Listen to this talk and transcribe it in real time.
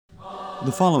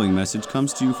The following message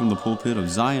comes to you from the pulpit of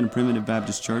Zion Primitive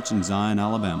Baptist Church in Zion,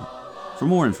 Alabama. For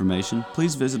more information,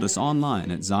 please visit us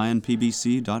online at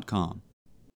zionpbc.com.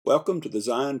 Welcome to the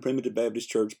Zion Primitive Baptist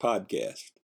Church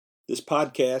podcast. This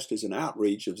podcast is an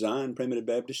outreach of Zion Primitive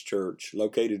Baptist Church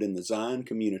located in the Zion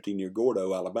community near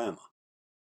Gordo, Alabama.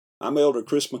 I'm Elder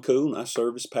Chris McCool, and I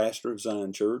serve as pastor of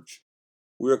Zion Church.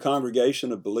 We're a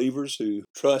congregation of believers who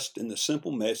trust in the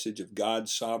simple message of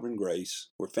God's sovereign grace,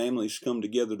 where families come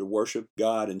together to worship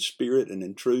God in spirit and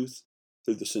in truth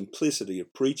through the simplicity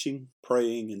of preaching,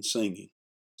 praying, and singing.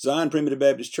 Zion Primitive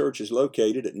Baptist Church is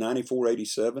located at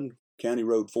 9487 County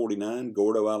Road 49,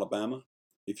 Gordo, Alabama.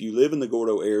 If you live in the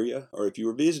Gordo area, or if you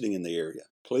are visiting in the area,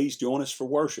 please join us for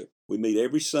worship. We meet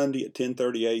every Sunday at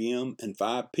 10:30 a.m. and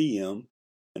 5 p.m.,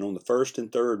 and on the first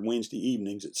and third Wednesday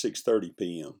evenings at 6:30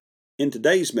 p.m. In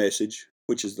today's message,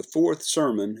 which is the fourth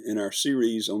sermon in our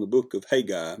series on the book of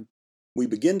Haggai, we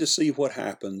begin to see what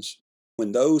happens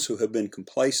when those who have been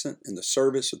complacent in the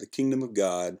service of the kingdom of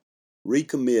God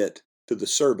recommit to the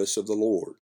service of the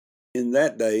Lord. In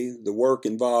that day, the work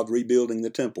involved rebuilding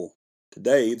the temple.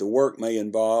 Today, the work may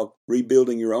involve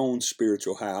rebuilding your own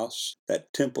spiritual house,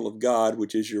 that temple of God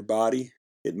which is your body.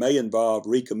 It may involve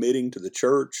recommitting to the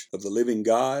church of the living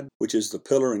God, which is the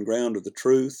pillar and ground of the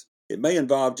truth. It may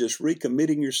involve just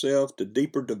recommitting yourself to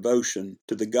deeper devotion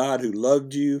to the God who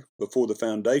loved you before the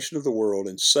foundation of the world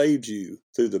and saved you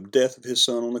through the death of His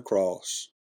Son on the cross.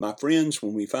 My friends,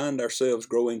 when we find ourselves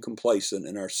growing complacent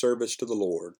in our service to the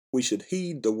Lord, we should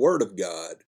heed the Word of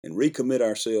God and recommit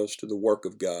ourselves to the work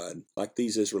of God, like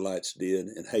these Israelites did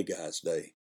in Haggai's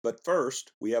day. But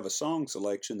first, we have a song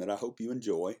selection that I hope you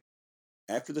enjoy.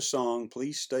 After the song,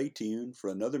 please stay tuned for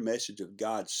another message of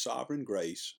God's sovereign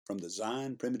grace from the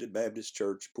Zion Primitive Baptist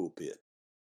Church pulpit.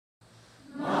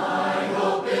 My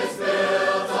hope is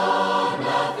built on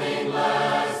nothing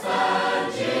less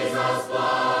than Jesus'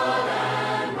 blood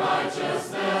and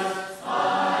righteousness.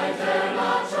 I dare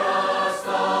not trust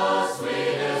the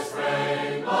sweetest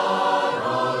frame, but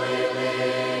wholly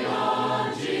lean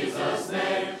on Jesus'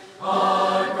 name.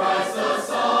 On Christ the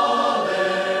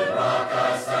solid rock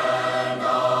I stand,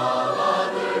 all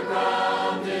other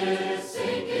ground is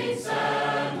sinking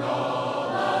sand, all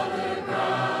other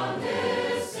ground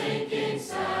is sinking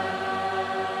sand.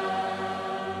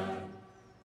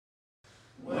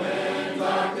 When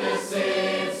darkness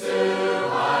seems to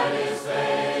hide His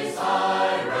face,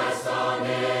 I rest on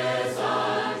His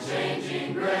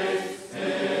unchanging grace.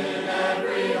 In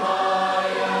every high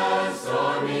and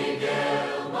stormy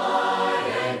gale, my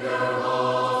anchor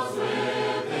holds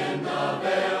within the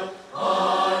veil.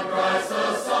 On Christ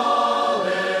the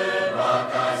solid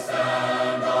rock I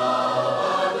stand, all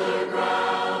other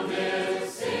ground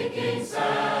is sinking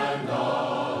sand,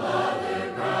 all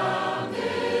other ground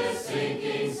is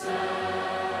sinking sand.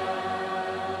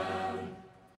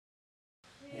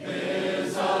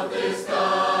 Is of this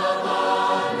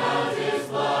covenant His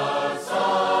blood,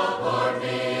 support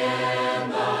me in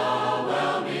the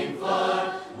whelming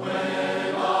flood.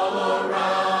 When all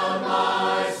around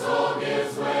my soul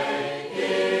gives way,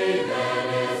 He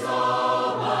then is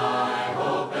all my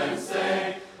hope and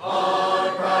stay.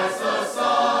 On Christ the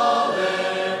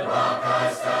solid rock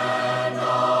I stand,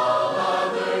 all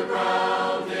other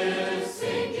ground is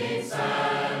sinking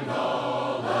sand,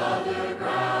 all other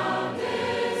ground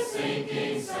is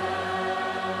sinking sand.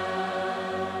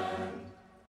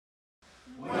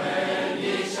 When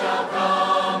He shall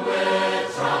come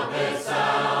with trumpet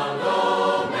sound,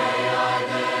 oh, may I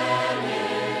then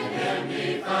in Him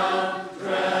be found,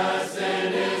 dressed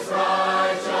in His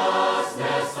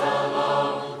righteousness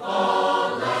alone,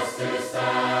 faultless to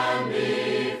stand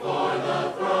before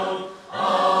the throne.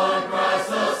 On Christ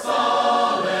the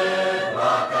solid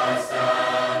rock I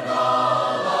stand,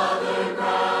 all other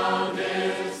ground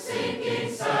is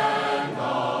sinking sand,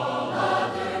 all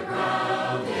other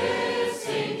ground is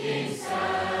sinking sand.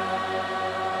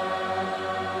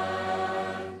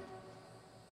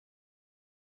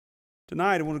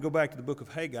 Tonight, I want to go back to the book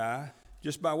of Haggai,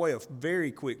 just by way of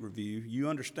very quick review. You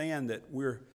understand that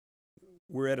we're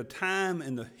at a time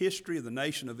in the history of the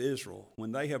nation of Israel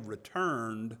when they have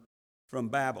returned from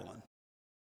Babylon.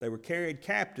 They were carried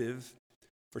captive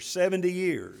for 70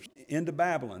 years into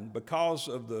Babylon because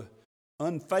of the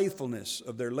unfaithfulness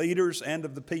of their leaders and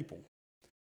of the people.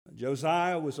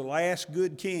 Josiah was the last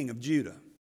good king of Judah.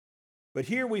 But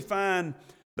here we find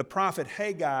the prophet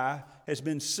Haggai has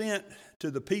been sent to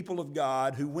the people of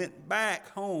God who went back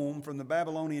home from the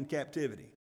Babylonian captivity.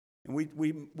 And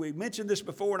we mentioned this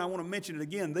before, and I want to mention it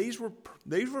again. These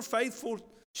were faithful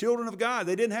Children of God,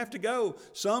 they didn't have to go.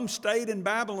 Some stayed in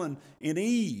Babylon in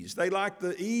ease. They liked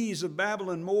the ease of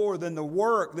Babylon more than the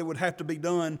work that would have to be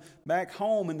done back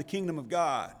home in the kingdom of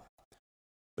God.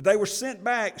 But they were sent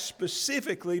back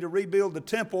specifically to rebuild the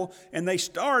temple, and they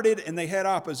started and they had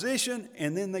opposition,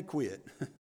 and then they quit.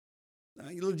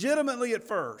 Legitimately at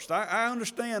first. I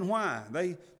understand why.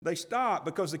 They stopped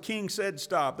because the king said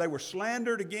stop. They were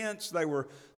slandered against, they were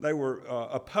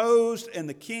opposed, and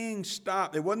the king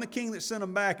stopped. It wasn't the king that sent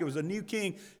them back. It was a new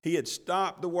king. He had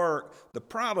stopped the work. The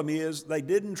problem is they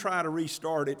didn't try to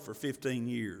restart it for 15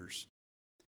 years,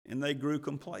 and they grew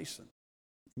complacent.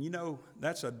 You know,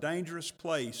 that's a dangerous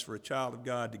place for a child of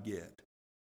God to get.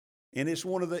 And it's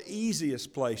one of the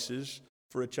easiest places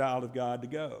for a child of God to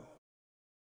go.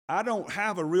 I don't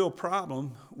have a real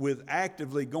problem with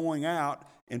actively going out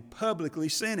and publicly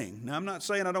sinning. Now, I'm not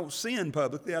saying I don't sin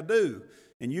publicly. I do.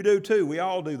 And you do too. We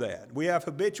all do that. We have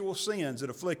habitual sins that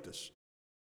afflict us.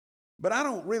 But I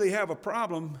don't really have a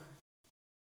problem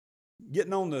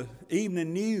getting on the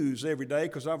evening news every day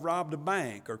because I've robbed a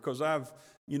bank or because I've,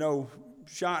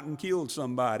 shot and killed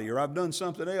somebody or I've done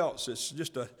something else. It's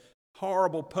just a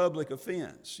horrible public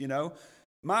offense,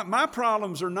 My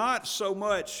problems are not so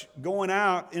much going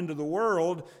out into the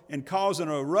world and causing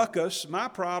a ruckus. My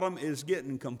problem is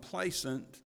getting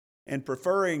complacent and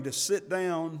preferring to sit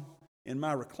down in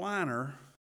my recliner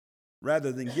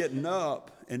rather than getting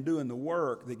up and doing the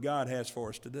work that God has for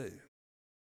us to do.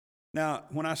 Now,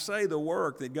 when I say the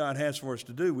work that God has for us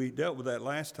to do, we dealt with that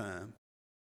last time.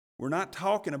 We're not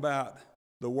talking about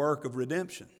the work of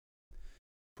redemption.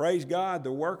 Praise God,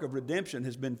 the work of redemption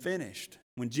has been finished.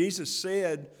 When Jesus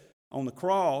said on the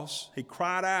cross, he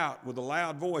cried out with a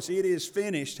loud voice, "It is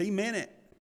finished." He meant it.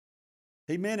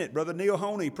 He meant it. Brother Neil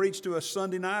Honey preached to us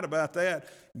Sunday night about that.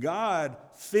 God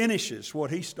finishes what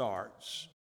he starts.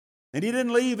 And he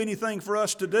didn't leave anything for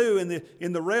us to do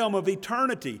in the realm of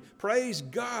eternity. Praise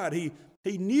God. He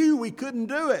knew we couldn't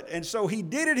do it, and so he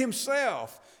did it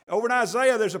himself. Over in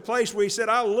Isaiah, there's a place where he said,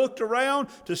 I looked around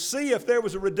to see if there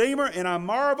was a Redeemer, and I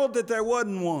marveled that there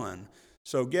wasn't one.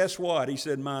 So guess what? He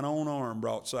said, mine own arm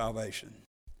brought salvation.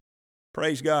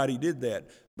 Praise God, he did that.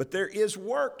 But there is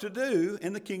work to do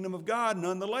in the kingdom of God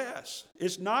nonetheless.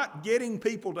 It's not getting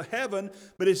people to heaven,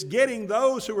 but it's getting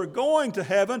those who are going to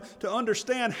heaven to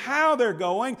understand how they're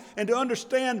going and to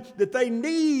understand that they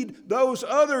need those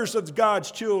others of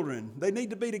God's children. They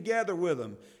need to be together with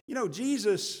them.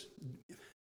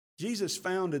 Jesus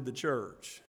founded the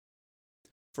church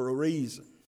for a reason.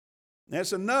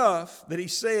 That's enough that he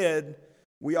said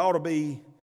we ought to be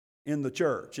in the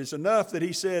church. It's enough that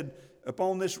he said,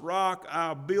 upon this rock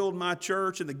I'll build my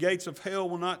church and the gates of hell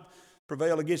will not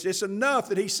prevail against it. It's enough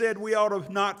that he said we ought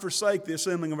to not forsake the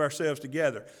assembling of ourselves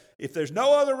together. If there's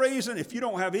no other reason, if you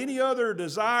don't have any other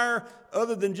desire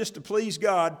other than just to please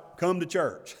God, come to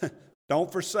church.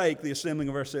 Don't forsake the assembling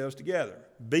of ourselves together.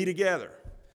 Be together.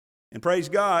 And praise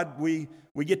God, we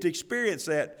get to experience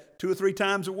that 2 or 3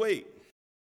 times a week.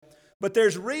 But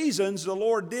there's reasons the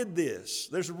Lord did this.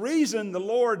 There's a reason the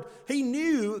Lord, he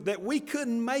knew that we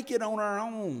couldn't make it on our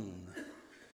own.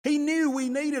 He knew we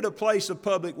needed a place of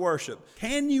public worship.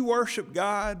 Can you worship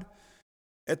God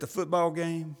at the football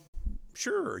game?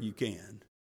 Sure, you can.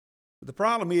 But the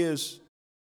problem is,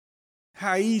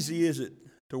 how easy is it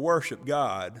to worship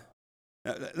God?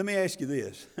 Now, let me ask you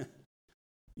this.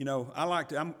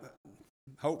 I'm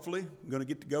hopefully going to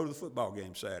get to go to the football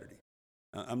game Saturday.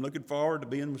 I'm looking forward to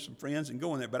being with some friends and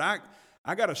going there. But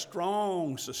I got a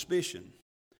strong suspicion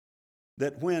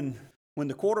that when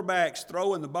the quarterback's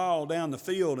throwing the ball down the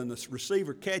field and the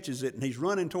receiver catches it and he's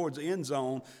running towards the end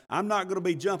zone, I'm not going to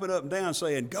be jumping up and down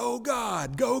saying, go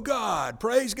God,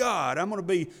 praise God. I'm going to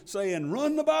be saying,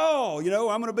 run the ball.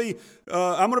 I'm going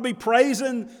to be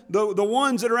praising the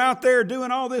ones that are out there doing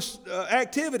all this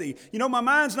activity. My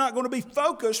mind's not going to be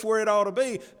focused where it ought to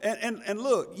be. And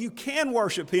look, you can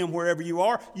worship him wherever you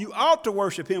are. You ought to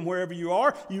worship him wherever you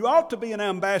are. You ought to be an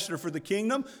ambassador for the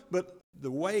kingdom, but the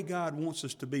way God wants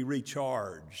us to be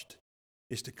recharged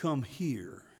is to come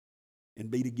here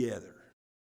and be together.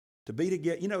 To be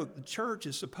together. The church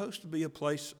is supposed to be a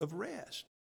place of rest.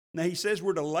 Now, he says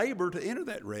we're to labor to enter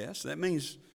that rest. That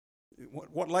means,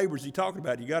 what labor is he talking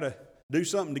about? You got to do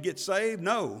something to get saved?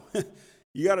 No.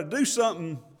 You got to do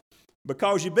something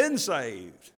because you've been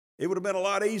saved. It would have been a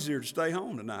lot easier to stay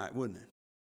home tonight, wouldn't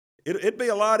it? It'd be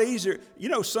a lot easier.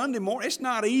 Sunday morning, it's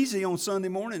not easy on Sunday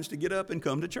mornings to get up and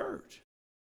come to church.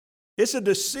 It's a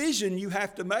decision you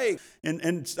have to make.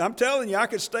 And I'm telling you, I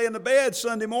could stay in the bed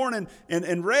Sunday morning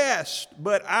and rest,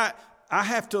 but I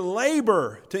have to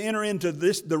labor to enter into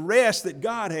the rest that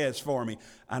God has for me.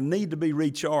 I need to be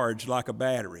recharged like a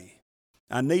battery.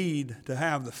 I need to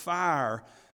have the fire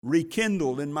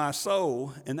rekindled in my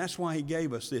soul, and that's why he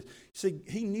gave us this. See,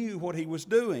 he knew what he was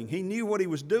doing. He knew what he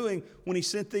was doing when he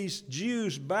sent these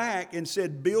Jews back and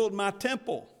said, build my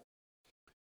temple.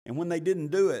 And when they didn't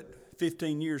do it,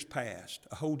 15 years passed.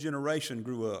 A whole generation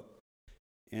grew up.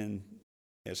 And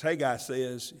as Haggai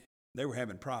says, they were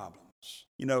having problems.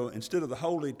 You know, instead of the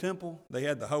holy temple, they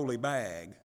had the holy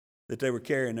bag that they were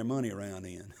carrying their money around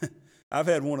in. I've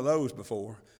had one of those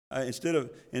before.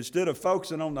 Instead of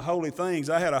focusing on the holy things,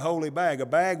 I had a holy bag, a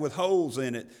bag with holes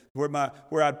in it,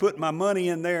 where I'd put my money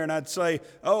in there, and I'd say,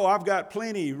 "Oh, I've got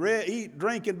plenty. Eat,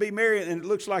 drink, and be merry." And it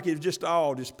looks like it was just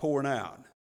all just pouring out.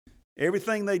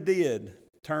 Everything they did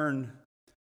turned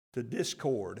to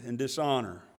discord and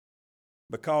dishonor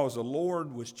because the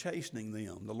Lord was chastening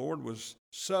them. The Lord was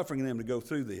suffering them to go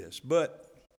through this. But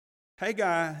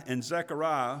Haggai and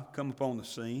Zechariah come upon the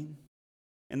scene.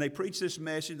 And they preach this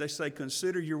message. They say,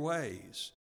 consider your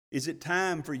ways. Is it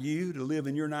time for you to live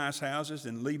in your nice houses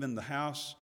and leaving the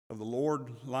house of the Lord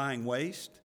lying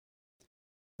waste?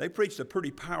 They preached a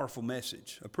pretty powerful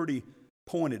message, a pretty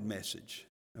pointed message,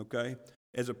 okay?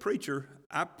 As a preacher,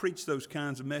 I've preached those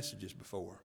kinds of messages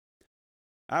before.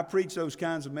 I preached those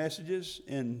kinds of messages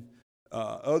in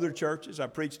other churches. I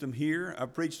preached them here. I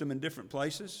preached them in different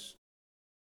places.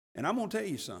 And I'm going to tell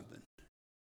you something.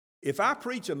 If I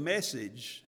preach a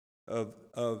message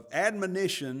of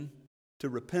admonition to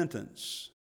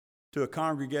repentance to a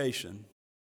congregation,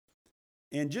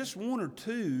 and just one or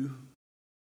two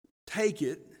take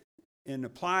it and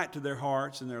apply it to their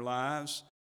hearts and their lives,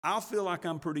 I'll feel like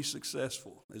I'm pretty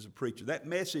successful as a preacher. That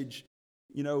message,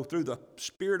 you know, through the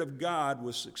Spirit of God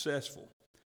was successful.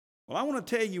 Well, I want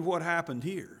to tell you what happened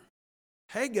here.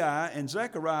 Haggai and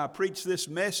Zechariah preached this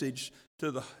message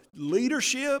to the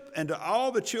leadership and to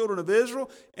all the children of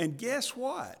Israel. And guess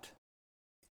what?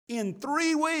 In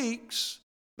 3 weeks,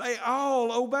 they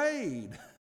all obeyed.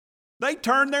 They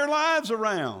turned their lives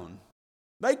around.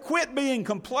 They quit being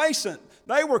complacent.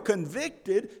 They were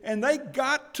convicted and they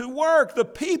got to work. The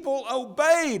people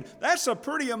obeyed. That's a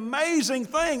pretty amazing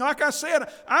thing. Like I said,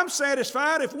 I'm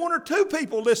satisfied if 1 or 2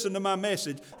 people listen to my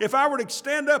message. If I were to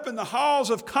stand up in the halls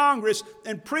of Congress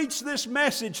and preach this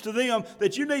message to them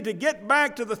that you need to get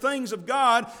back to the things of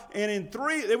God, and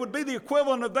it would be the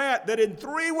equivalent of that in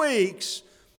 3 weeks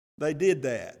they did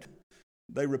that.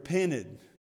 They repented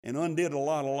and undid a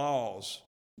lot of laws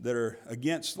that are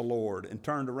against the Lord and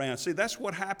turned around. See, that's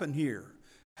what happened here.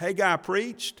 Haggai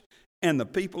preached and the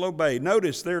people obeyed.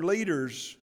 Notice their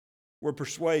leaders were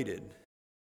persuaded.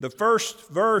 The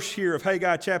first verse here of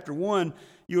Haggai chapter 1,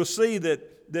 you'll see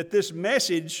that this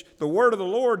message, the word of the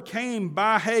Lord, came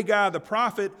by Haggai the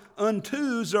prophet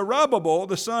unto Zerubbabel,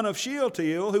 the son of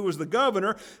Shealtiel, who was the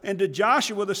governor, and to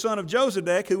Joshua, the son of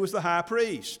Josedek, who was the high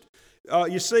priest.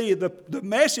 You see, the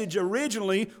message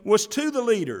originally was to the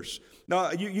leaders.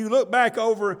 Now, you look back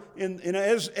over in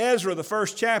Ezra, the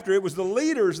first chapter, it was the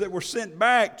leaders that were sent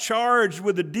back charged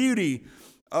with the duty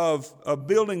of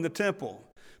building the temple.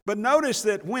 But notice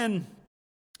that when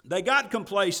they got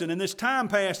complacent and this time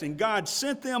passed and God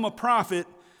sent them a prophet,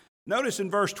 notice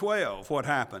in verse 12 what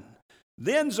happened.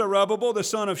 Then Zerubbabel, the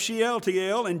son of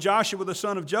Shealtiel, and Joshua, the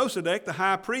son of Josedek, the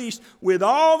high priest, with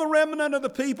all the remnant of the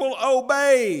people,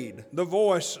 obeyed the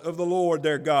voice of the Lord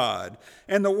their God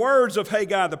and the words of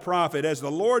Haggai the prophet, as the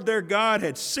Lord their God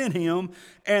had sent him,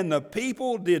 and the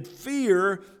people did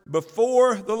fear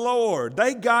before the Lord.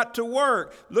 They got to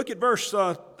work. Look at verse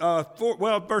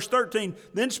 13.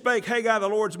 Then spake Haggai the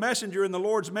Lord's messenger, and the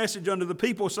Lord's message unto the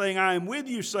people, saying, I am with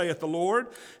you, saith the Lord.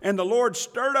 And the Lord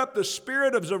stirred up the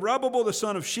spirit of Zerubbabel, the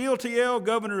son of Shealtiel,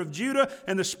 governor of Judah,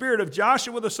 and the spirit of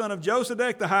Joshua, the son of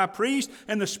Josedek, the high priest,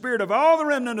 and the spirit of all the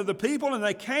remnant of the people, and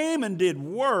they came and did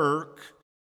work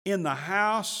in the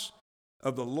house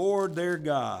of the Lord their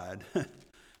God.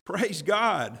 Praise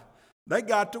God. They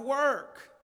got to work.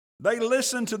 They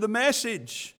listened to the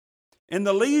message. And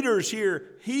the leaders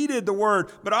here heeded the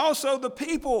word, but also the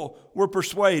people were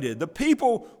persuaded. The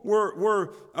people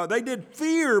they did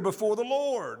fear before the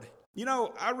Lord. You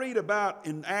know, I read about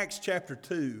in Acts chapter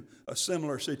 2 a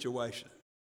similar situation.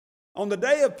 On the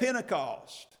day of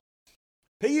Pentecost,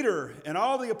 Peter and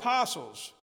all the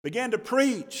apostles began to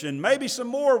preach, and maybe some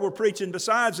more were preaching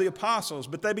besides the apostles,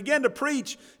 but they began to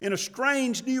preach in a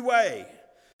strange new way.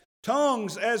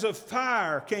 Tongues as of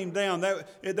fire came down.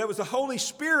 That was the Holy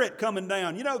Spirit coming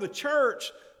down. You know, the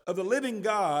church of the living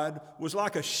God was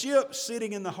like a ship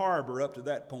sitting in the harbor up to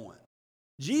that point.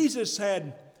 Jesus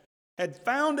had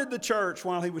founded the church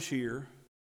while he was here.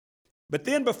 But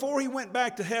then before he went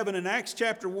back to heaven in Acts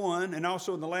chapter 1 and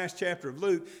also in the last chapter of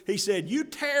Luke, he said, you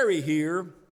tarry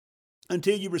here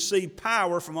until you receive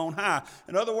power from on high.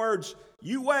 In other words,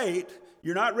 you wait.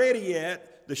 You're not ready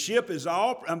yet. The ship is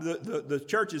the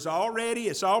church is all ready.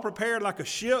 It's all prepared like a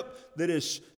ship that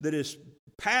is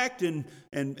packed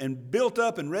and built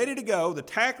up and ready to go. The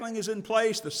tackling is in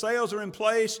place. The sails are in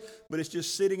place, but it's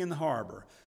just sitting in the harbor.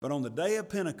 But on the day of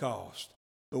Pentecost,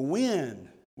 the wind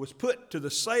was put to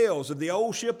the sails of the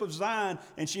old ship of Zion,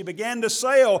 and she began to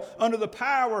sail under the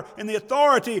power and the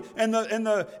authority and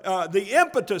the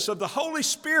impetus of the Holy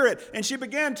Spirit. And she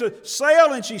began to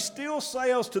sail, and she still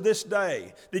sails to this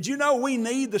day. Did you know we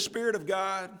need the Spirit of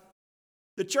God?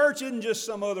 The church isn't just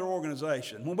some other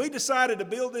organization. When we decided to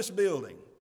build this building,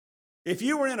 if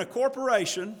you were in a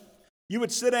corporation, you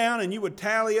would sit down and you would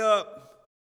tally up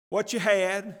what you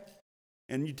had,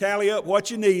 and you tally up what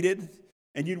you needed,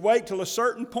 and you'd wait till a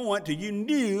certain point till you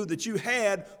knew that you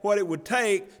had what it would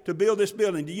take to build this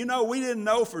building. Do you know we didn't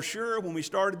know for sure when we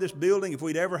started this building if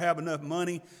we'd ever have enough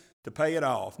money to pay it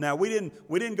off? Now, we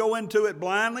didn't go into it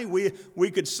blindly.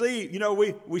 We could see,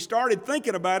 we started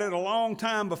thinking about it a long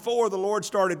time before the Lord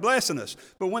started blessing us.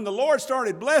 But when the Lord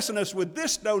started blessing us with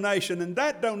this donation and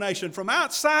that donation from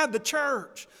outside the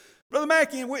church, Brother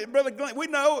Mackey and Brother Glenn, we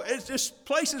know it's just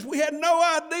places we had no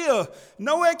idea,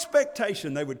 no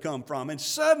expectation they would come from. And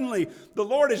suddenly the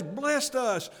Lord has blessed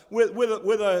us with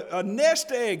a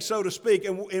nest egg, so to speak.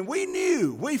 And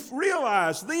we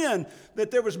realized then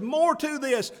that there was more to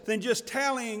this than just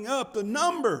tallying up the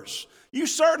numbers. You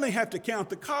certainly have to count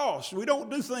the cost. We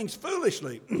don't do things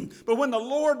foolishly. But when the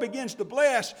Lord begins to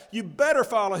bless, you better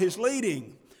follow His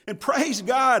leading. And praise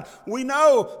God, we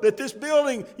know that this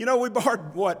building, we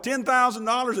borrowed,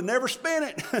 $10,000 and never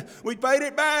spent it. We paid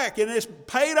it back, and it's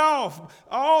paid off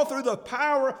all through the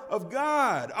power of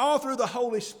God, all through the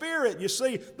Holy Spirit. You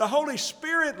see, the Holy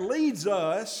Spirit leads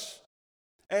us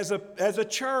as a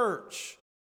church.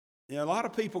 A lot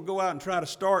of people go out and try to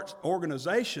start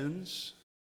organizations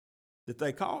that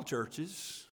they call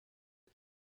churches,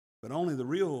 but only the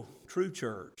real, true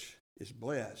church is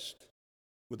blessed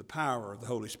with the power of the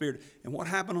Holy Spirit. And what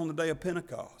happened on the day of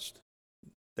Pentecost?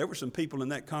 There were some people in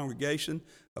that congregation,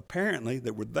 apparently,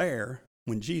 that were there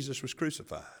when Jesus was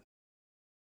crucified.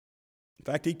 In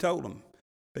fact,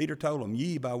 Peter told them,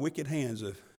 ye by wicked hands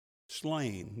have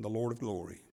slain the Lord of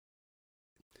glory.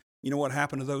 You know what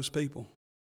happened to those people?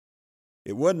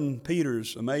 It wasn't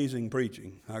Peter's amazing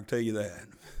preaching, I'll tell you that.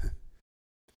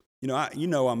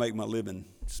 I make my living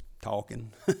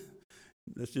talking.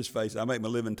 Let's just face it, I make my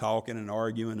living talking and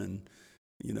arguing, and,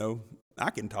 I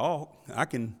can talk. I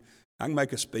can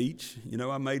make a speech.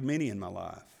 I made many in my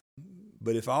life.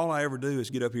 But if all I ever do is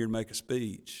get up here and make a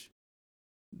speech,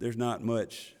 there's not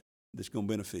much that's going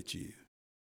to benefit you.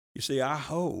 You see, I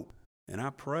hope and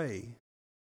I pray,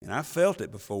 and I felt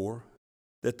it before,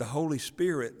 that the Holy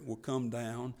Spirit will come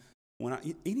down.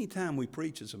 Anytime we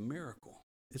preach is a miracle.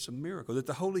 It's a miracle that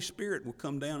the Holy Spirit will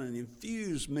come down and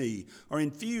infuse me or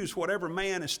infuse whatever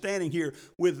man is standing here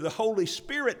with the Holy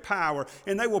Spirit power,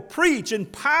 and they will preach in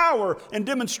power and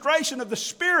demonstration of the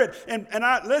Spirit.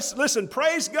 Listen,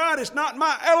 praise God, it's not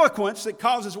my eloquence that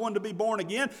causes one to be born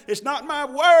again. It's not my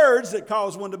words that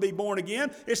cause one to be born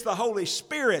again. It's the Holy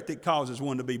Spirit that causes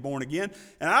one to be born again.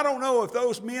 And I don't know if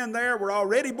those men there were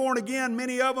already born again,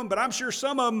 many of them, but I'm sure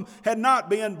some of them had not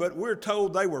been, but we're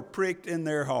told they were pricked in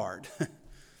their heart.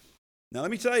 Now, let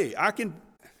me tell you, I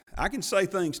can say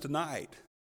things tonight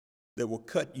that will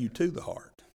cut you to the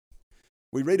heart.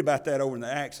 We read about that over in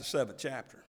the Acts, the 7th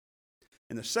chapter.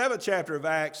 In the 7th chapter of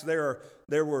Acts, there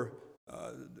were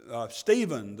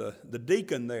Stephen, the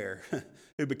deacon there,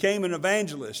 who became an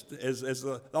evangelist as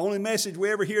the only message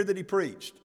we ever hear that he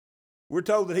preached. We're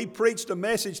told that he preached a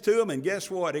message to them, and guess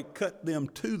what? It cut them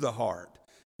to the heart.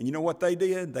 And you know what they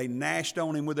did? They gnashed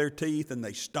on him with their teeth, and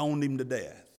they stoned him to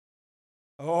death.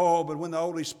 Oh, but when the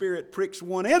Holy Spirit pricks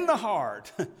one in the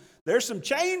heart, there's some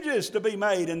changes to be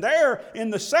made. And there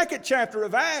in the 2nd chapter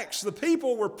of Acts, the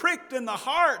people were pricked in the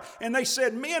heart, and they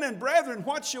said, men and brethren,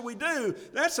 what shall we do?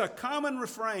 That's a common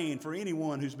refrain for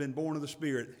anyone who's been born of the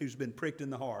Spirit, who's been pricked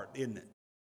in the heart, isn't it?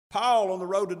 Paul on the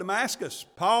road to Damascus.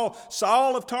 Paul,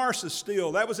 Saul of Tarsus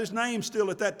still. That was his name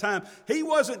still at that time. He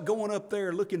wasn't going up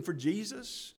there looking for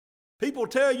Jesus. People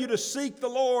tell you to seek the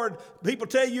Lord. People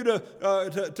tell you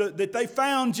that they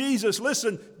found Jesus.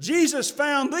 Listen, Jesus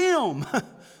found them.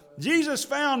 Jesus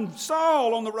found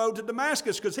Saul on the road to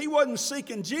Damascus because he wasn't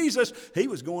seeking Jesus. He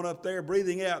was going up there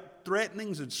breathing out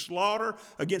threatenings and slaughter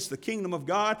against the kingdom of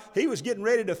God. He was getting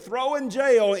ready to throw in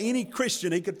jail any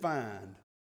Christian he could find.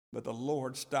 But the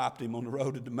Lord stopped him on the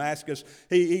road to Damascus.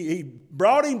 He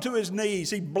brought him to his knees.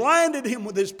 He blinded him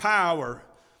with his power.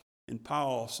 And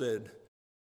Paul said,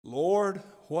 Lord,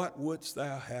 what wouldst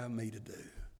thou have me to do?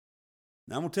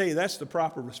 Now, I'm going to tell you, that's the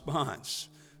proper response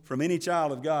from any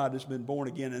child of God that's been born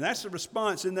again. And that's the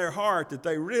response in their heart that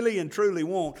they really and truly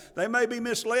want. They may be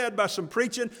misled by some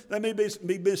preaching. They may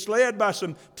be misled by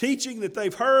some teaching that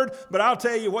they've heard. But I'll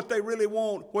tell you what they really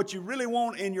want. What you really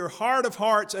want in your heart of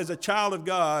hearts as a child of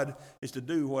God is to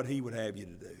do what He would have you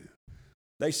to do.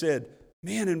 They said,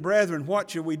 men and brethren,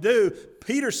 what shall we do?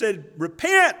 Peter said,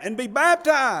 repent and be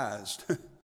baptized.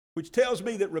 Which tells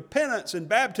me that repentance and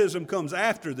baptism comes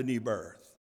after the new birth.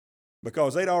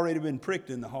 Because they'd already been pricked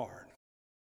in the heart.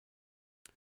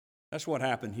 That's what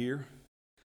happened here.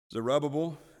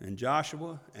 Zerubbabel and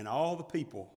Joshua and all the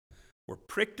people were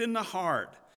pricked in the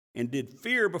heart and did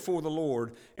fear before the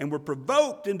Lord and were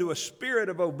provoked into a spirit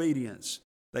of obedience.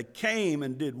 They came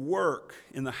and did work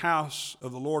in the house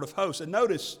of the Lord of hosts. And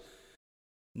notice,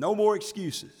 no more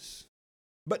excuses.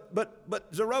 But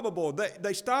Zerubbabel,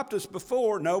 they stopped us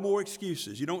before. No more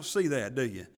excuses. You don't see that, do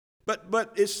you?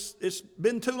 But it's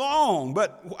been too long.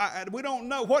 But we don't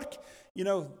know what,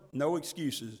 no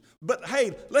excuses. But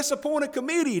hey, let's appoint a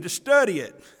committee to study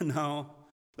it. No.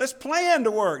 Let's plan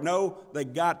to work. No, they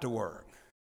got to work.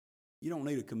 You don't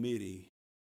need a committee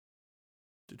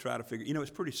to try to figure.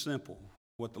 It's pretty simple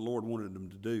what the Lord wanted them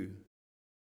to do.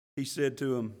 He said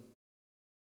to them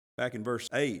back in verse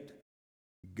 8,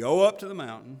 go up to the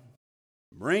mountain,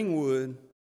 bring wood,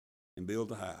 and build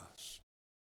the house.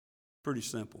 Pretty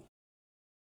simple.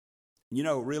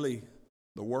 Really,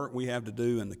 the work we have to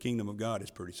do in the kingdom of God is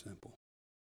pretty simple.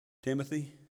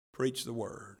 Timothy, preach the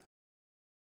word.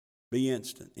 Be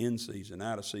instant, in season,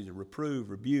 out of season.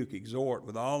 Reprove, rebuke, exhort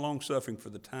with all longsuffering, for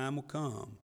the time will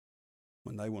come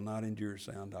when they will not endure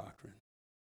sound doctrine.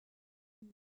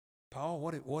 Paul,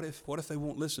 what if they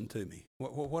won't listen to me?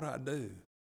 What do I do?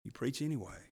 You preach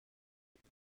anyway.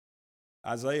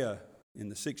 Isaiah, in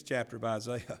the 6th chapter of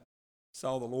Isaiah,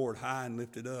 saw the Lord high and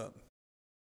lifted up.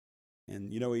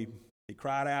 And, he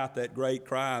cried out that great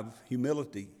cry of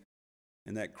humility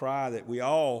and that cry that we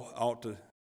all ought to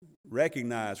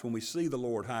recognize when we see the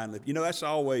Lord high and lifted. That's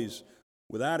always,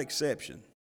 without exception,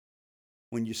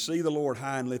 when you see the Lord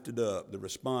high and lifted up, the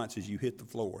response is you hit the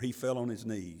floor. He fell on his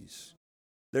knees.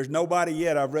 There's nobody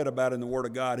yet I've read about in the Word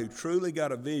of God who truly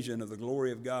got a vision of the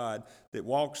glory of God that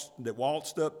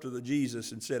waltzed up to the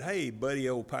Jesus and said, hey, buddy,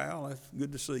 old pal, it's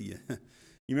good to see you.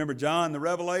 You remember John the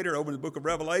Revelator over in the book of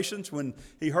Revelations when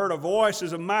he heard a voice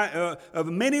as of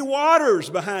many waters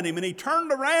behind him, and he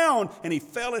turned around and he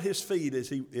fell at his feet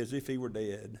as if he were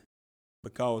dead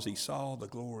because he saw the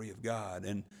glory of God.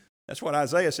 And that's what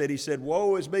Isaiah said. He said,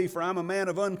 woe is me, for I'm a man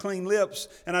of unclean lips,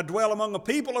 and I dwell among a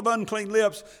people of unclean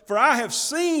lips, for I have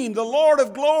seen the Lord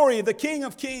of glory, the King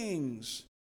of kings.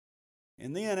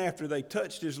 And then after they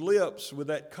touched his lips with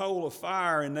that coal of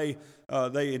fire and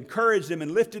they encouraged him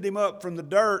and lifted him up from the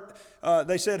dirt,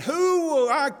 they said, who will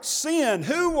I send?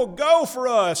 Who will go for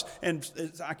us? And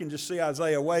I can just see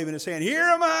Isaiah waving his hand. Here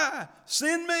am I.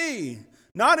 Send me.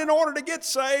 Not in order to get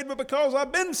saved, but because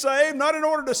I've been saved. Not in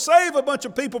order to save a bunch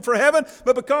of people for heaven,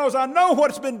 but because I know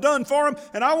what's been done for them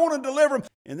and I want to deliver them.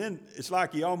 And then it's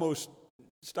like he almost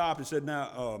stopped and said,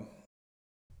 now,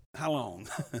 how long?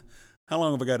 How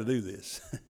long have I got to do this?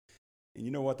 And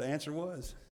you know what the answer was?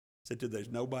 He said, till there's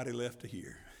nobody left to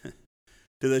hear.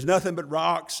 Till there's nothing but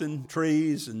rocks and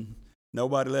trees and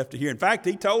nobody left to hear. In fact,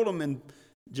 he told them in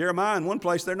Jeremiah in one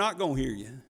place, they're not going to hear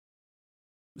you.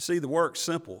 See, the work's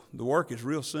simple. The work is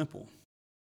real simple.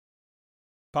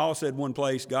 Paul said one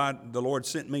place, the Lord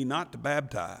sent me not to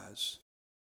baptize,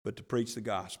 but to preach the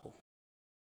gospel.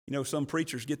 Some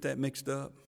preachers get that mixed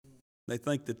up. They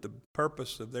think that the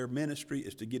purpose of their ministry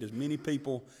is to get as many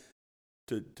people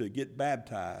to get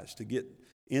baptized, to get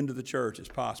into the church as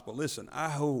possible. Listen, I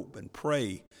hope and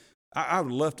pray. I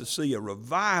would love to see a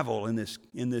revival in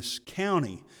this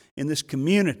county, in this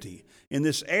community, in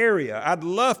this area. I'd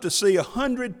love to see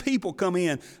 100 people come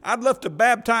in. I'd love to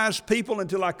baptize people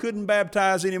until I couldn't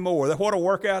baptize anymore. What a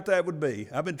workout that would be.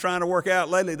 I've been trying to work out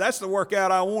lately. That's the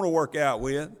workout I want to work out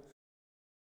with.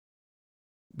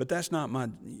 But that's not my,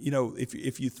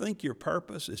 if you think your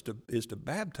purpose is to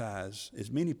baptize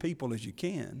as many people as you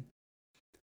can,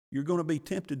 you're going to be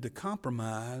tempted to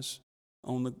compromise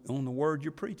on the word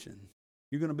you're preaching.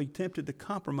 You're going to be tempted to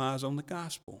compromise on the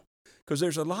gospel. Because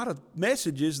there's a lot of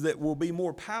messages that will be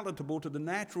more palatable to the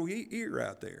natural ear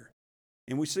out there.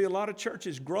 And we see a lot of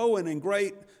churches growing in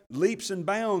great leaps and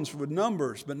bounds with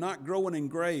numbers, but not growing in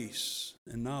grace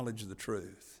and knowledge of the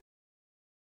truth.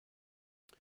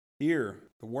 Here,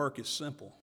 the work is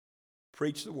simple.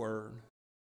 Preach the word,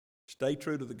 stay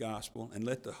true to the gospel, and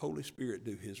let the Holy Spirit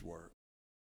do his work.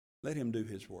 Let him do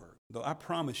his work. Though I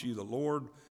promise you the Lord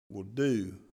will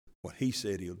do what he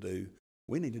said he'll do.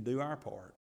 We need to do our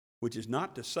part. which is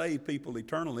not to save people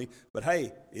eternally, but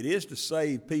hey, it is to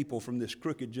save people from this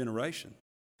crooked generation.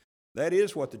 That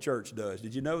is what the church does.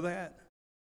 Did you know that?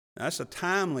 That's a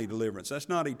timely deliverance. That's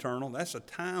not eternal. That's a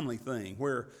timely thing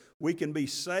where we can be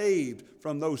saved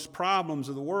from those problems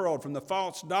of the world, from the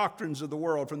false doctrines of the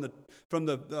world, from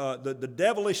the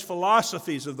devilish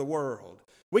philosophies of the world.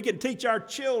 We can teach our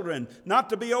children not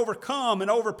to be overcome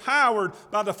and overpowered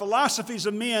by the philosophies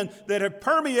of men that have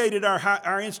permeated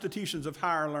our institutions of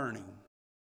higher learning. I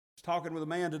was talking with a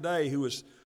man today who was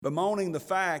bemoaning the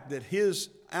fact that his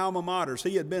alma maters,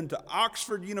 he had been to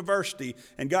Oxford University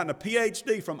and gotten a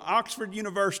PhD from Oxford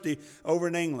University over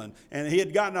in England, and he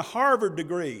had gotten a Harvard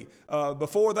degree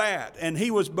before that, and he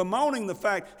was bemoaning the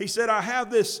fact, he said, I have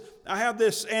this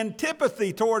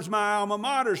antipathy towards my alma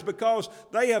maters because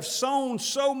they have sown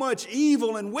so much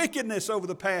evil and wickedness over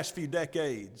the past few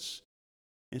decades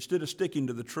instead of sticking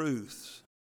to the truth.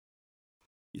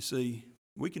 You see,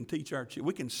 we can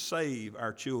we can save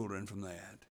our children from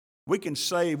that. We can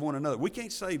save one another. We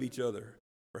can't save each other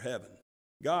for heaven.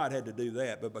 God had to do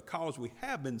that. But because we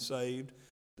have been saved,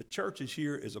 the church is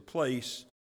here as a place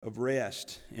of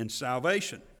rest and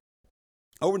salvation.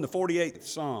 Over in the 48th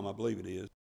Psalm, I believe it is,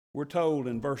 we're told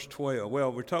in verse 12,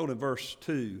 we're told in verse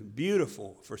 2,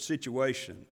 beautiful for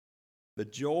situation. The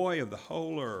joy of the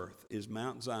whole earth is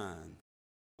Mount Zion.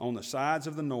 On the sides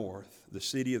of the north, the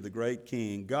city of the great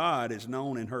king. God is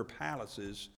known in her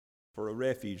palaces for a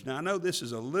refuge. Now, I know this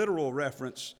is a literal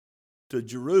reference to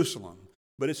Jerusalem,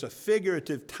 but it's a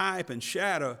figurative type and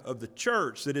shadow of the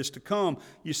church that is to come.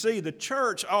 You see, the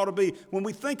church ought to be, when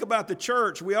we think about the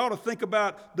church, we ought to think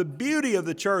about the beauty of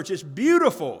the church. It's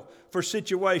beautiful for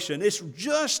situation. It's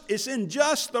in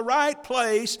just the right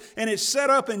place, and it's set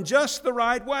up in just the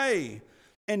right way.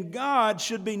 And God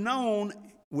should be known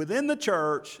within the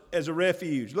church as a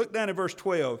refuge. Look down at verse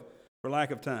 12 for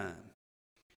lack of time.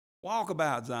 Walk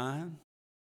about Zion,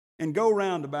 and go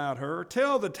round about her.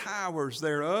 Tell the towers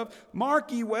thereof.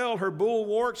 Mark ye well her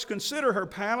bulwarks. Consider her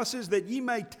palaces, that ye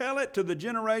may tell it to the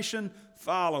generation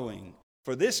following.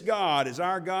 For this God is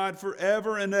our God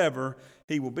forever and ever.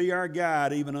 He will be our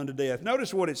guide even unto death.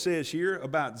 Notice what it says here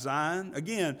about Zion.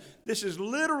 Again, this is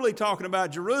literally talking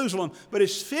about Jerusalem, but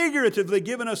it's figuratively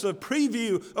giving us a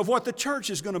preview of what the church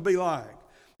is going to be like.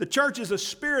 The church is a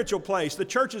spiritual place. The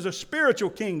church is a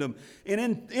spiritual kingdom.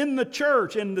 And in the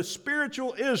church, in the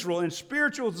spiritual Israel, in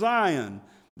spiritual Zion,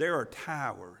 there are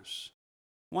towers.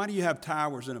 Why do you have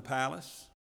towers in a palace,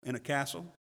 in a castle?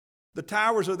 The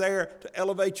towers are there to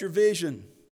elevate your vision,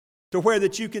 to where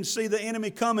that you can see the enemy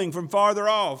coming from farther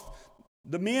off.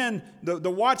 The men,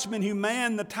 the watchmen who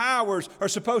man the towers are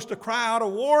supposed to cry out a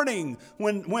warning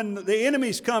when the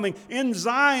enemy's coming. In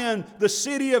Zion, the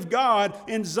city of God,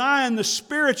 in Zion, the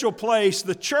spiritual place,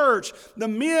 the church, the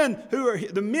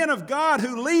men of God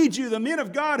who lead you, the men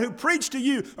of God who preach to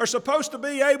you are supposed to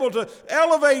be able to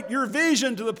elevate your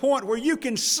vision to the point where you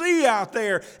can see out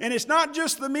there. And it's not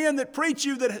just the men that preach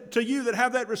to you that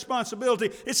have that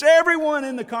responsibility. It's everyone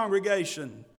in the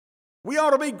congregation. We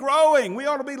ought to be growing. We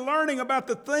ought to be learning about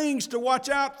the things to watch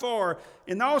out for.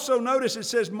 And also notice it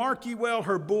says, mark ye well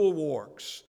her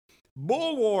bulwarks.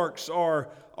 Bulwarks are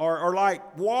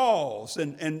like walls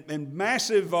and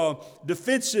massive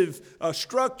defensive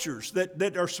structures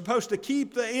that are supposed to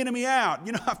keep the enemy out.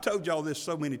 You know, I've told y'all this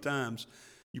so many times.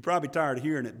 You're probably tired of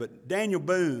hearing it, but Daniel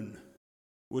Boone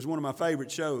was one of my favorite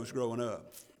shows growing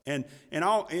up. And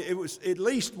it was at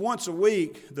least once a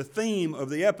week, the theme of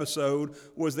the episode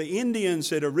was the Indians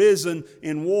had arisen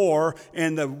in war,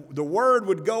 and the word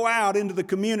would go out into the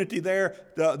community there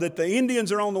that the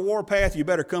Indians are on the warpath, you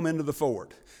better come into the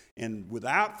fort. And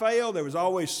without fail, there was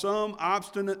always some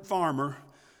obstinate farmer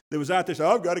that was out there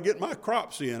saying, I've got to get my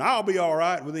crops in. I'll be all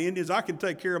right with the Indians. I can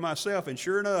take care of myself. And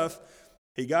sure enough,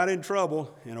 he got in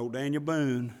trouble, and old Daniel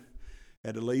Boone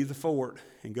had to leave the fort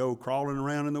and go crawling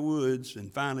around in the woods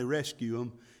and finally rescue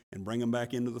them and bring them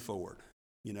back into the fort.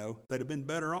 You know, they'd have been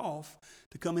better off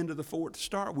to come into the fort to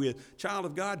start with. Child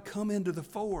of God, come into the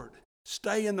fort.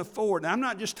 Stay in the fort. Now, I'm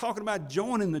not just talking about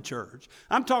joining the church.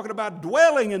 I'm talking about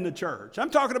dwelling in the church. I'm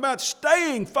talking about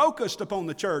staying focused upon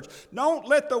the church. Don't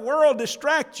let the world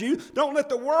distract you. Don't let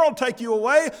the world take you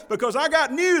away, because I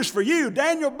got news for you.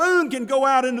 Daniel Boone can go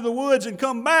out into the woods and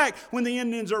come back when the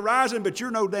Indians are rising, but you're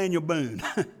no Daniel Boone.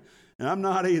 And I'm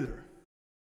not either.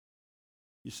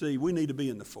 You see, we need to be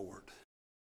in the fort.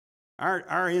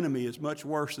 Our enemy is much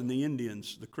worse than the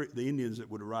Indians that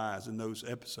would arise in those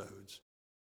episodes.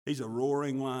 He's a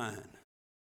roaring lion.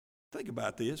 Think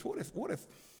about this. What if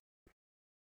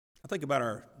I think about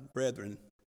our brethren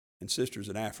and sisters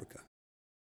in Africa,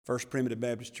 First Primitive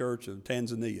Baptist Church of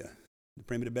Tanzania. the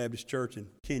Primitive Baptist Church in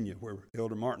Kenya, where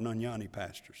Elder Martin Anyani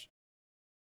pastors.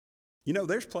 You know,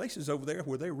 there's places over there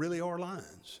where there really are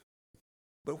lions.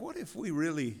 But what if we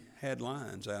really had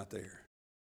lions out there?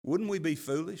 Wouldn't we be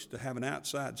foolish to have an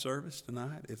outside service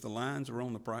tonight if the lions were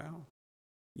on the prowl?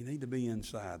 You need to be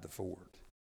inside the fort.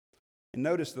 And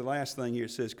notice the last thing here,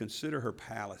 it says, consider her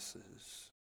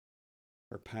palaces.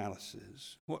 Her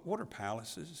palaces. What are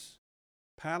palaces?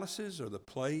 Palaces are the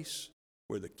place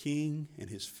where the king and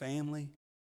his family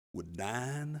would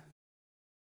dine,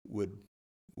 would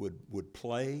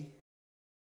play,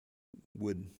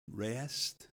 would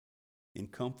rest in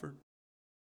comfort.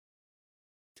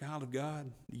 Child of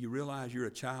God, do you realize you're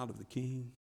a child of the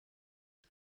King?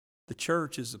 The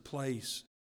church is the place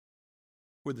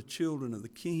where the children of the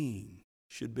King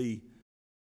should be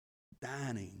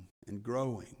dining and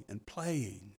growing and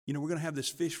playing. You know, we're going to have this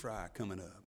fish fry coming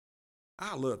up.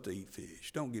 I love to eat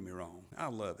fish. Don't get me wrong. I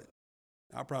love it.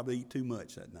 I'll probably eat too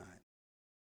much that night.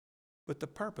 But the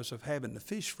purpose of having the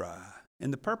fish fry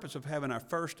and the purpose of having our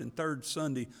first and third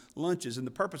Sunday lunches and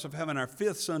the purpose of having our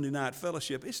fifth Sunday night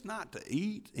fellowship, it's not to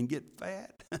eat and get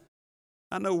fat.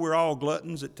 I know we're all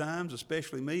gluttons at times,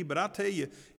 especially me, but I'll tell you,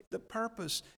 the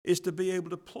purpose is to be able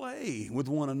to play with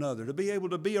one another, to be able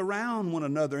to be around one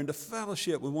another and to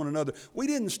fellowship with one another. We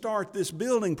didn't start this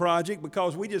building project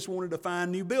because we just wanted to find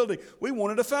a new building. We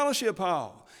wanted a fellowship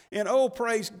hall. And oh,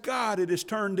 praise God, it has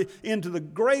turned into the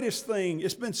greatest thing.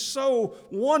 It's been so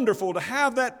wonderful to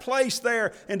have that place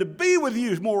there and to be with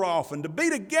you more often, to be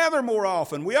together more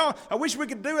often. I wish we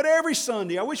could do it every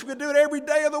Sunday. I wish we could do it every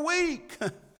day of the week.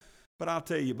 But I'll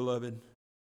tell you, beloved,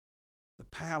 the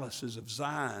palaces of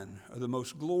Zion are the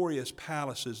most glorious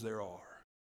palaces there are.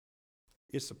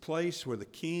 It's a place where the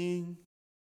king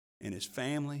and his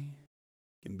family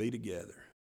can be together.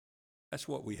 That's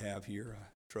what we have here, I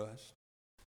trust.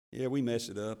 Yeah, we mess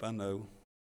it up, I know.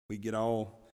 We get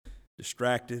all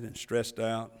distracted and stressed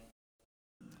out.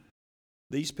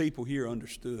 These people here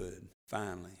understood,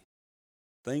 finally.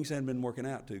 Things hadn't been working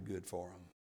out too good for them.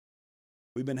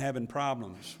 We've been having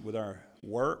problems with our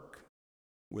work,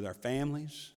 with our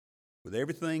families, with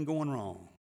everything going wrong.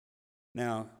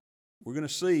 Now, we're going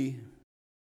to see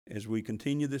as we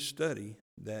continue this study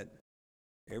that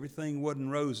everything wasn't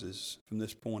roses from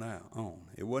this point on.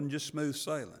 It wasn't just smooth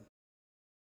sailing.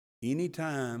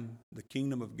 Anytime the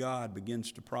kingdom of God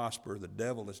begins to prosper, the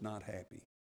devil is not happy,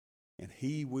 and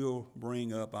he will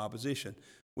bring up opposition.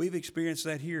 We've experienced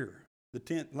that here.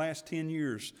 The last 10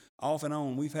 years, off and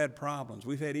on, we've had problems.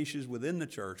 We've had issues within the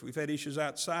church. We've had issues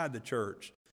outside the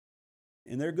church.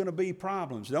 And there are going to be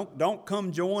problems. Don't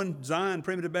come join Zion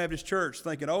Primitive Baptist Church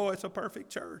thinking, oh, it's a perfect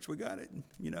church. We got it,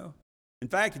 you know. In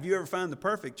fact, if you ever find the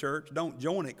perfect church, don't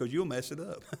join it because you'll mess it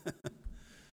up.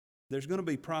 There's going to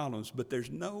be problems, but there's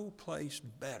no place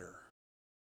better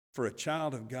for a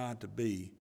child of God to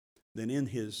be than in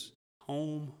his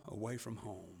home away from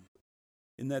home.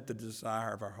 Isn't that the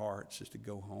desire of our hearts, is to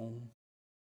go home?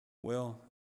 Well,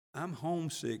 I'm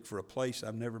homesick for a place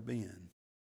I've never been.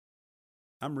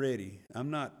 I'm ready. I'm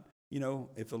not,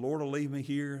 if the Lord will leave me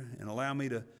here and allow me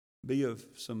to be of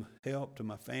some help to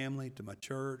my family, to my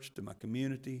church, to my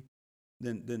community,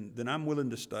 then I'm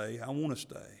willing to stay. I want to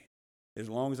stay as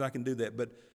long as I can do that.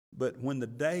 But when the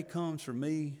day comes for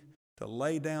me to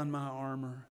lay down my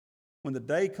armor, when the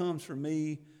day comes for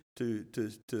me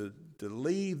to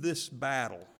leave this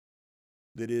battle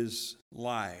that is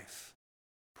life,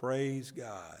 praise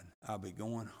God, I'll be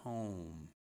going home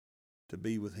to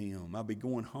be with Him. I'll be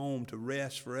going home to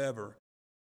rest forever.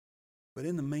 But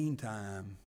in the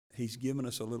meantime, He's given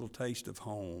us a little taste of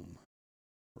home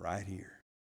right here.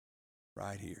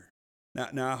 Right here.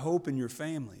 Now I hope in your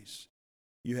families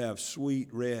you have sweet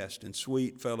rest and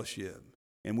sweet fellowship.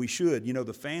 And we should.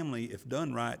 The family, if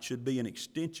done right, should be an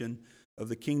extension of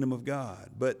the kingdom of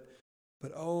God. But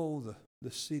oh,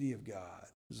 the city of God,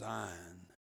 Zion.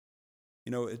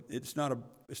 It's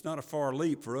not a far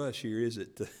leap for us here, is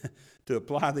it, to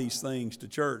apply these things to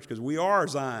church, because we are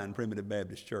Zion Primitive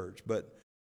Baptist Church. But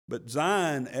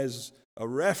Zion as a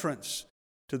reference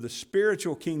to the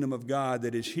spiritual kingdom of God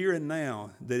that is here and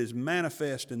now, that is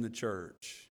manifest in the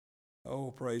church.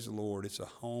 Oh, praise the Lord! It's a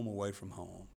home away from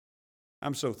home.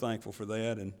 I'm so thankful for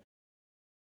that. And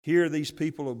here these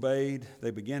people obeyed. They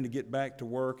began to get back to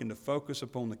work and to focus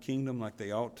upon the kingdom like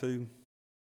they ought to.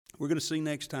 We're going to see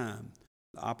next time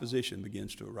the opposition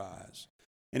begins to arise.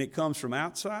 And it comes from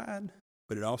outside,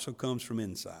 but it also comes from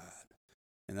inside.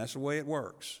 And that's the way it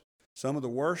works. Some of the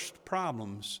worst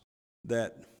problems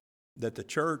that the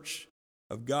church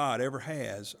of God ever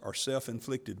has are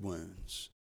self-inflicted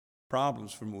wounds,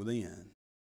 problems from within.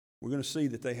 We're going to see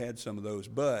that they had some of those,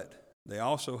 but they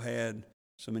also had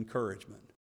some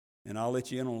encouragement. And I'll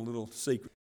let you in on a little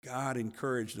secret. God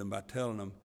encouraged them by telling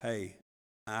them, hey,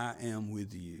 I am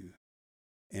with you.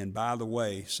 And by the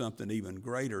way, something even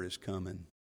greater is coming.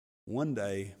 One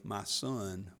day, my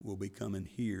son will be coming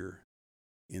here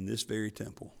in this very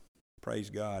temple. Praise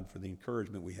God for the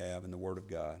encouragement we have in the Word of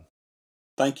God.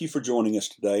 Thank you for joining us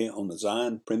today on the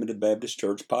Zion Primitive Baptist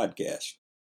Church podcast.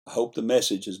 I hope the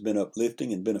message has been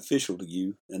uplifting and beneficial to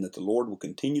you, and that the Lord will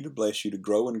continue to bless you to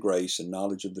grow in grace and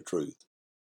knowledge of the truth.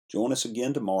 Join us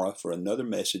again tomorrow for another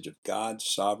message of God's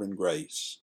sovereign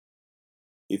grace.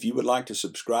 If you would like to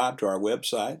subscribe to our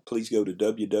website, please go to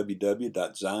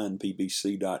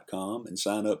www.zionpbc.com and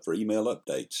sign up for email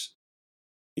updates.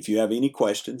 If you have any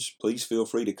questions, please feel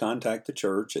free to contact the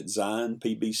church at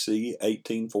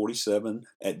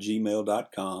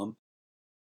zionpbc1847@gmail.com.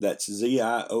 That's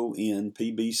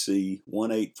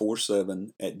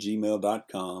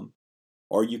zionpbc1847@gmail.com.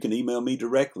 Or you can email me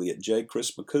directly at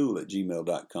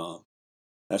jchrismccool@gmail.com.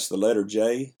 That's the letter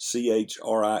J,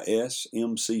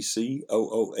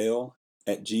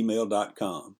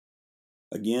 CHRISMCCOOL@gmail.com.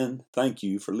 Again, thank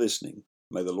you for listening.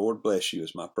 May the Lord bless you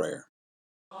is my prayer.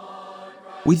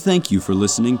 We thank you for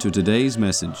listening to today's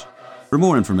message. For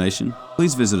more information,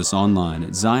 please visit us online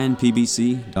at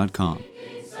zionpbc.com.